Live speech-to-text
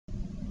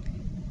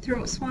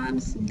throat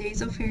swabs,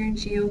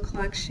 nasopharyngeal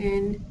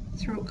collection,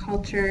 throat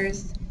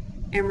cultures,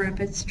 and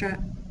rapid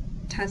strep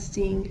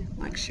testing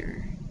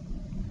lecture.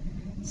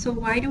 So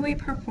why do we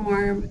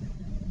perform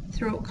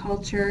throat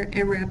culture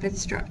and rapid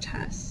strep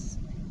tests?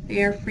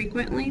 They are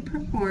frequently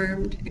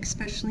performed,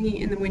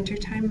 especially in the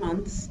wintertime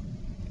months.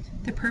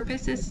 The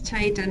purpose is to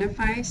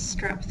identify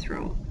strep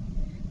throat.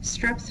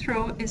 Strep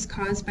throat is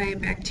caused by a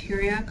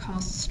bacteria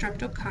called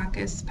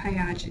Streptococcus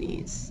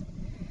pyogenes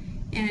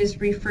and is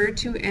referred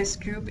to as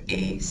group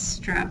A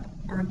strep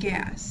or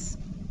gas.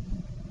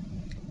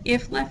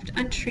 If left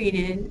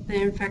untreated,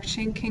 the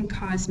infection can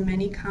cause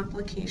many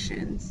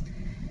complications,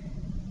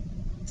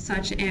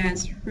 such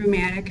as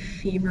rheumatic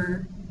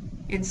fever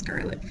and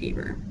scarlet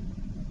fever.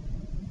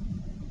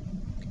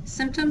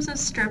 Symptoms of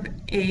strep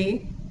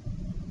A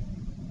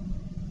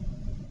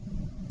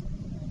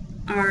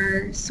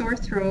are sore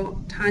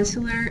throat,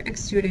 tonsillar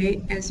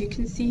exudate, as you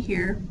can see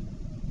here,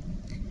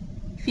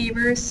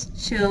 fevers,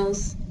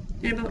 chills,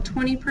 and about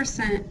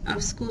 20%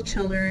 of school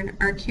children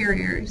are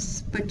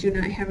carriers but do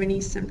not have any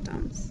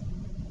symptoms.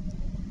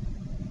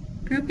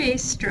 Group A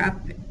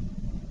strep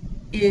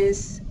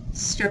is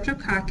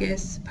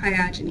Streptococcus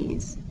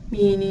pyogenes,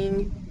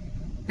 meaning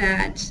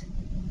that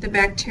the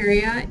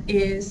bacteria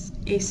is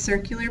a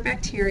circular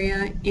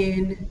bacteria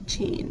in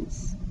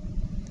chains.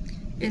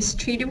 It is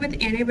treated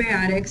with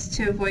antibiotics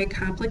to avoid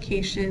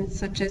complications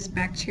such as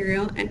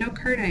bacterial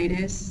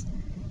endocarditis,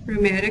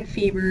 rheumatic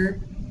fever,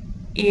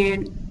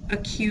 and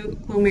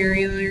acute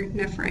glomerular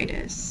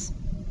nephritis.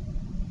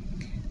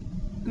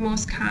 The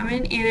most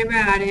common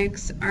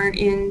antibiotics are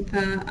in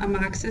the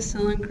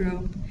amoxicillin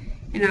group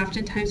and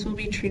oftentimes will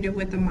be treated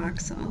with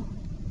amoxil.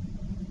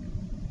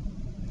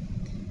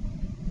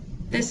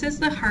 This is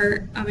the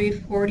heart of a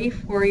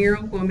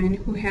 44-year-old woman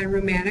who had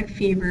rheumatic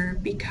fever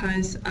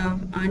because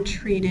of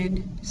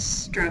untreated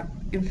strep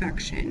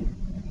infection,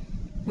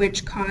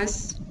 which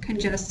caused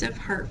congestive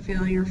heart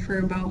failure for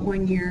about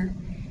 1 year,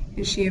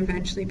 and she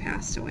eventually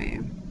passed away.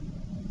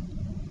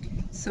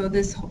 So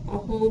this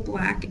whole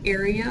black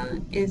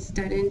area is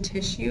deadened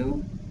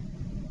tissue.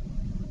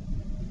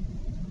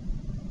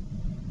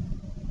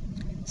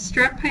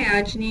 Strep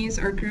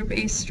pyogenes or group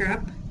A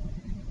strep.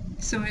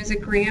 So it is a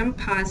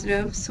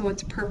gram-positive, so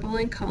it's purple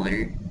in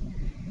color.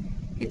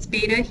 It's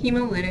beta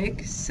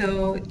hemolytic,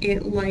 so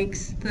it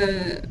likes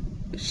the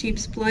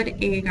sheep's blood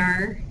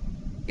agar.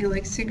 It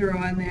likes to grow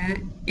on that.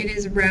 It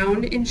is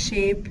round in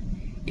shape,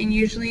 and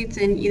usually it's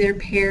in either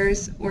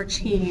pairs or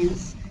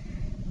chains,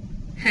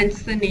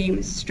 hence the name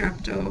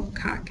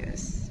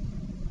Streptococcus.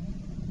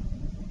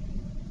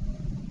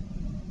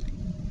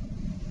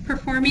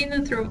 Performing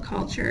the throat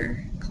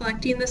culture,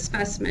 collecting the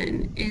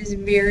specimen, is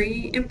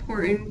very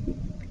important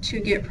to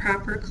get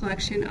proper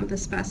collection of the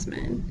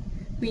specimen.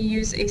 We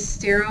use a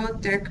sterile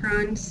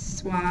Dacron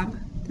swab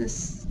to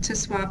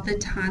swab the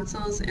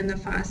tonsils and the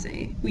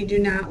fauci. We do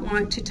not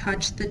want to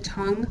touch the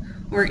tongue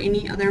or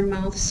any other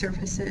mouth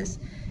surfaces,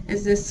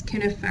 as this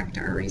can affect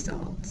our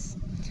results.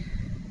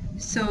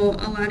 So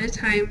a lot of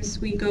times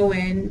we go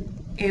in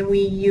and we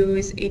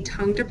use a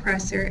tongue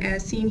depressor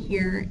as seen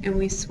here, and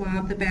we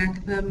swab the back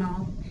of the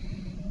mouth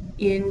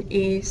in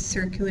a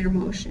circular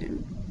motion,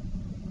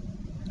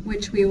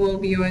 which we will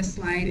view a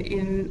slide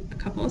in a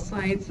couple of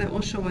slides that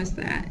will show us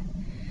that.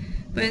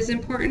 But it's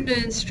important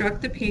to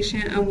instruct the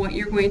patient on what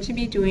you're going to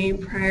be doing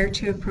prior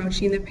to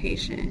approaching the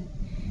patient.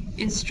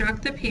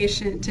 Instruct the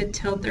patient to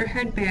tilt their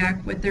head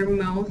back with their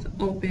mouth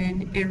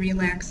open and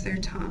relax their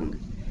tongue.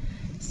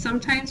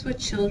 Sometimes with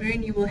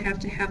children you will have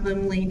to have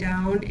them lay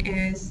down,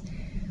 as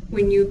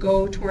when you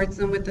go towards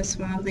them with the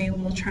swab they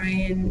will try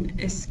and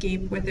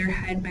escape with their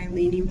head by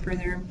leaning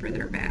further and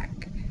further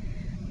back.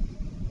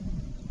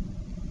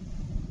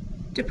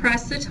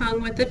 Depress the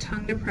tongue with the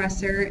tongue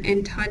depressor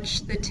and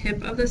touch the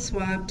tip of the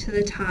swab to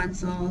the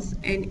tonsils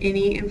and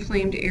any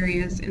inflamed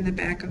areas in the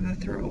back of the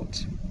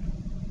throat.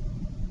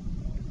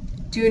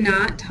 Do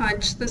not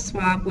touch the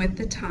swab with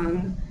the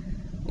tongue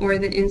or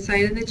the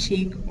inside of the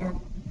cheek, or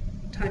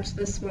touch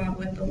the swab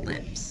with the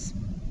lips.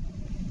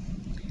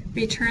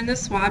 Return the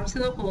swab to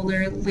the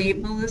holder,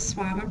 label the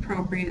swab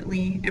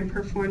appropriately, and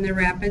perform the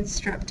rapid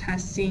strep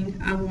testing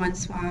on one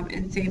swab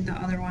and save the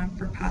other one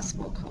for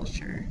possible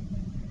culture.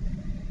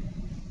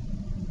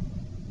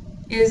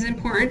 It is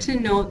important to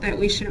note that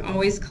we should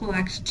always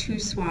collect 2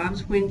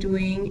 swabs when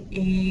doing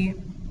a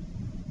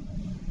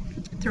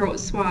throat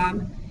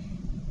swab,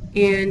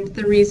 and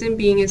the reason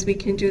being is we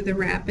can do the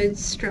rapid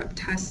strep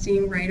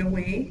testing right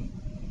away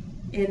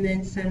and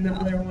then send the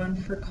other one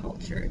for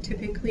culture.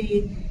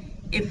 Typically,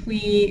 if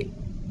we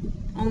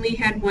only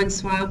had 1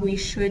 swab, we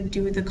should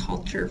do the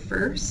culture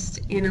first,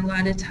 and a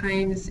lot of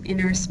times in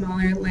our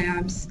smaller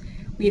labs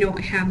we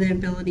don't have the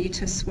ability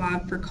to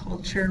swab for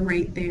culture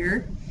right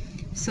there.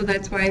 So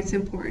that's why it's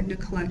important to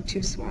collect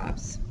 2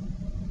 swabs.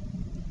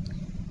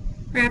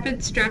 Rapid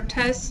strep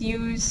tests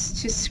used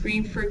to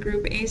screen for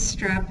group A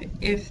strep.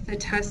 If the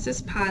test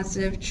is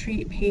positive,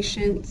 treat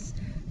patients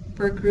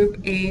for group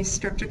A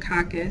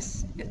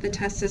streptococcus. If the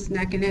test is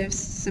negative,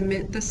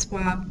 submit the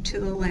swab to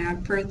the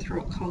lab for a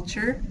throat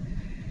culture.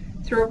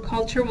 Throat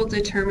culture will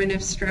determine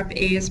if strep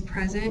A is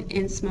present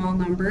in small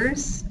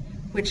numbers,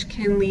 which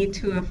can lead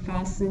to a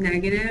false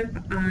negative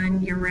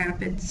on your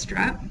rapid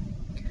strep,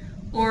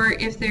 or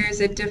if there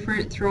is a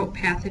different throat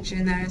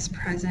pathogen that is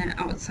present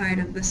outside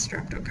of the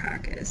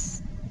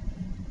streptococcus.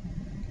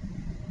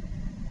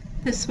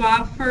 The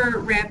swab for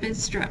rapid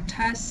strep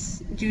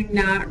tests do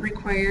not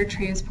require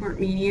transport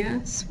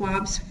media.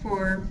 Swabs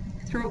for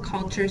throat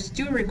cultures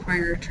do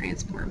require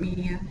transport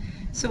media.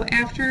 So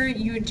after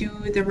you do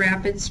the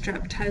rapid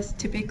strep test,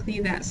 typically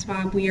that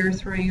swab we are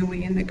throwing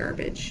away in the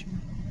garbage.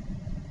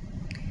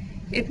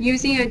 If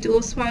using a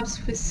dual swab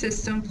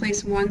system,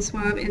 place one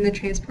swab in the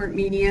transport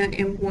media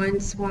and one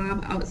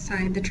swab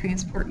outside the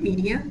transport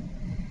media.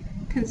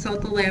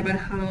 Consult the lab on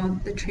how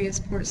the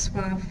transport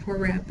swab for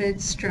rapid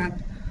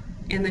strep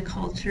and the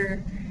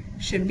culture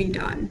should be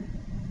done.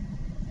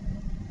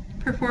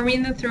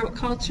 Performing the throat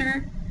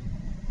culture,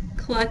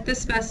 collect the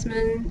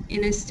specimen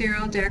in a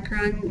sterile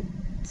Dacron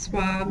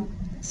swab.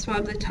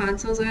 Swab the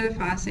tonsils or the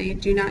fossae.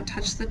 Do not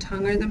touch the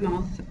tongue or the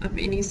mouth of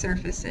any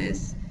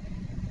surfaces.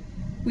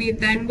 We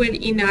then would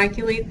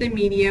inoculate the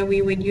media.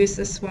 We would use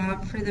the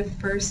swab for the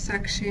first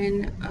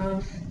section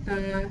of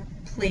the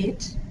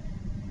plate,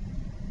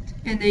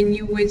 and then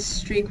you would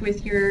streak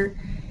with your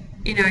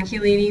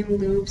inoculating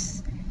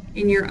loops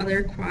in your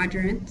other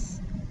quadrants.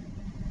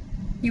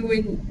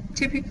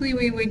 Typically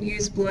we would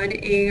use blood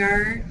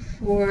agar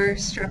for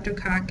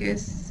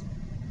streptococcus,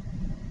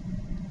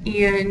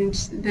 and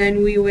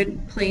then we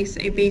would place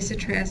a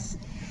bacitracin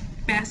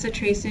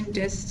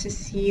disc to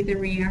see the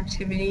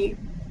reactivity,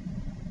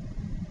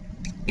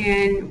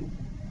 and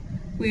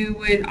we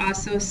would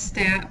also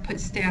put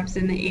stabs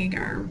in the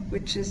agar,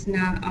 which is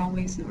not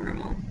always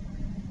normal.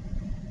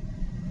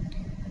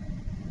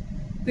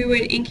 We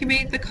would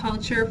incubate the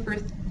culture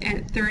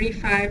at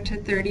 35 to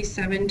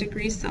 37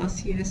 degrees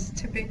Celsius.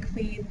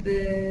 Typically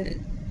the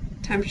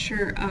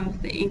temperature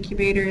of the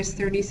incubator is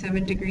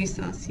 37 degrees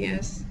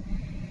Celsius.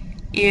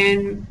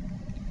 And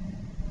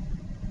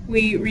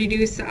we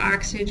reduce the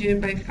oxygen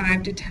by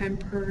 5 to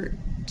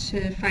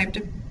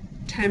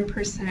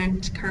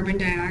 10% carbon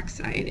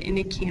dioxide in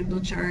a candle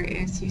jar,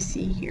 as you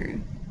see here.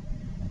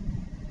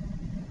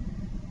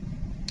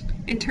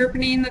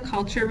 Interpreting the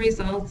culture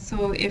results,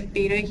 so if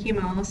beta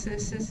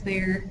hemolysis is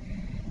there,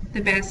 the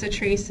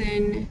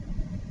bacitracin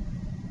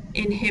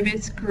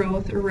inhibits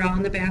growth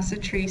around the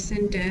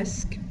bacitracin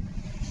disc.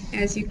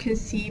 As you can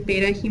see,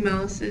 beta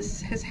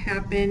hemolysis has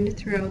happened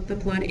throughout the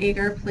blood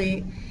agar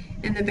plate,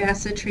 and the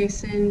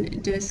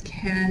bacitracin disc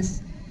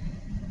has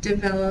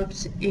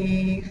developed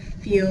a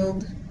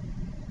field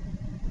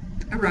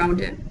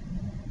around it.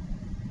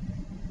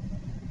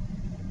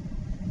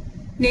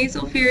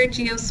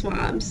 Nasopharyngeal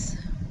swabs.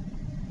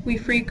 We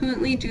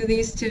frequently do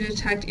these to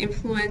detect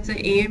influenza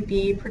A and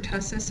B,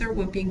 pertussis, or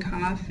whooping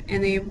cough,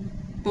 and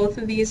both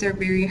of these are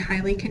very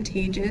highly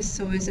contagious,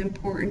 so it's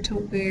important to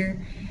wear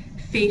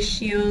face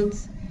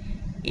shields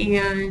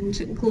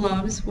and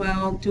gloves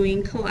while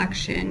doing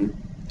collection.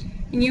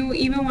 And you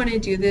even want to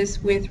do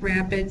this with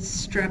rapid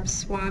strep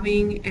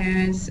swabbing,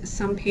 as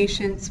some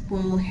patients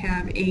will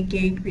have a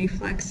gag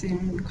reflex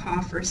and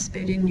cough or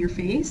spit in your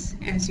face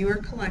as you are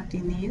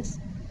collecting these.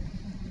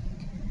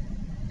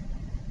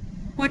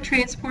 What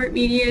transport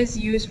media is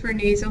used for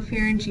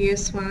nasopharyngeal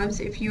swabs?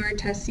 If you are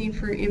testing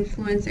for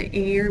influenza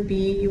A or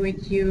B, you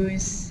would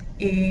use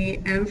a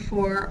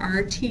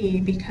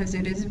M4RT because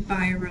it is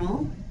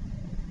viral.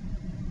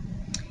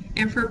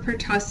 And for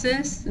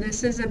pertussis,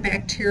 this is a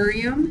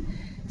bacterium,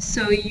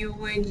 so you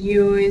would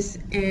use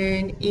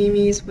an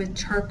Amy's with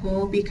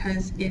charcoal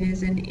because it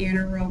is an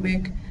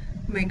anaerobic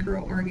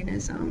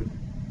microorganism.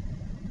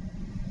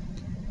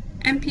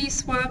 MP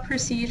swab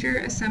procedure,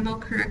 assemble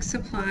correct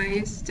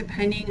supplies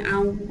depending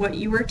on what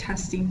you are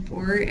testing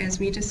for, as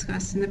we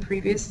discussed in the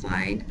previous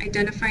slide.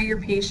 Identify your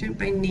patient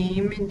by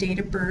name and date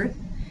of birth.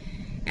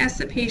 Ask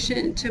the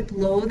patient to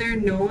blow their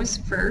nose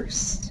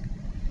first.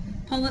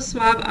 Pull the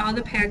swab out of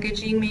the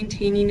packaging,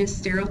 maintaining a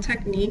sterile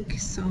technique,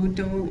 so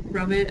don't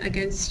rub it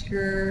against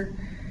your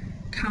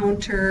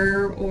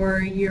counter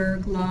or your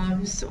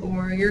gloves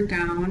or your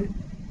gown.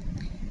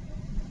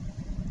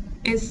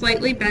 And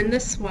slightly bend the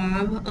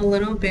swab a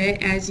little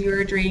bit as you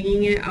are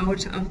draining it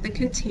out of the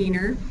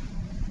container,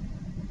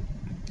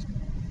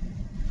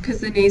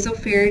 because the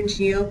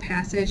nasopharyngeal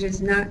passage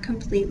is not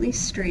completely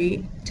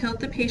straight. Tilt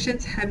the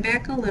patient's head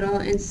back a little,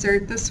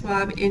 insert the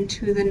swab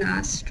into the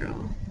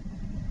nostril.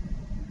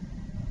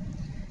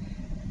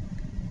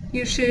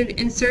 You should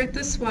insert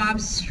the swab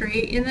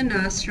straight in the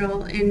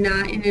nostril and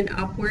not in an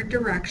upward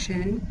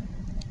direction.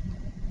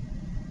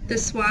 The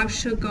swab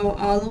should go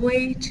all the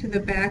way to the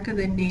back of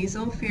the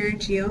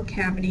nasopharyngeal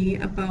cavity,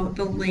 about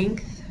the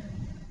length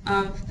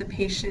from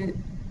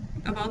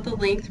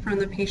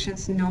the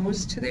patient's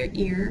nose to their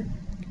ear.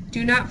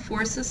 Do not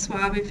force the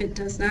swab if it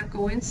does not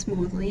go in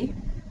smoothly.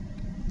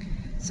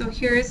 So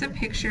here is a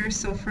picture.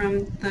 So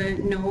from the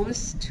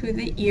nose to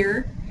the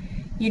ear,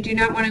 you do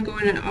not want to go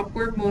in an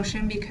upward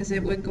motion because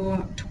it would go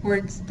up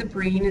towards the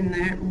brain, and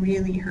that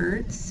really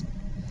hurts.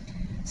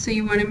 So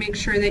you want to make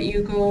sure that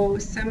you go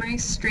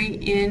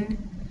semi-straight in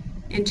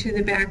into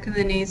the back of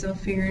the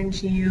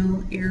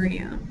nasopharyngeal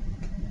area.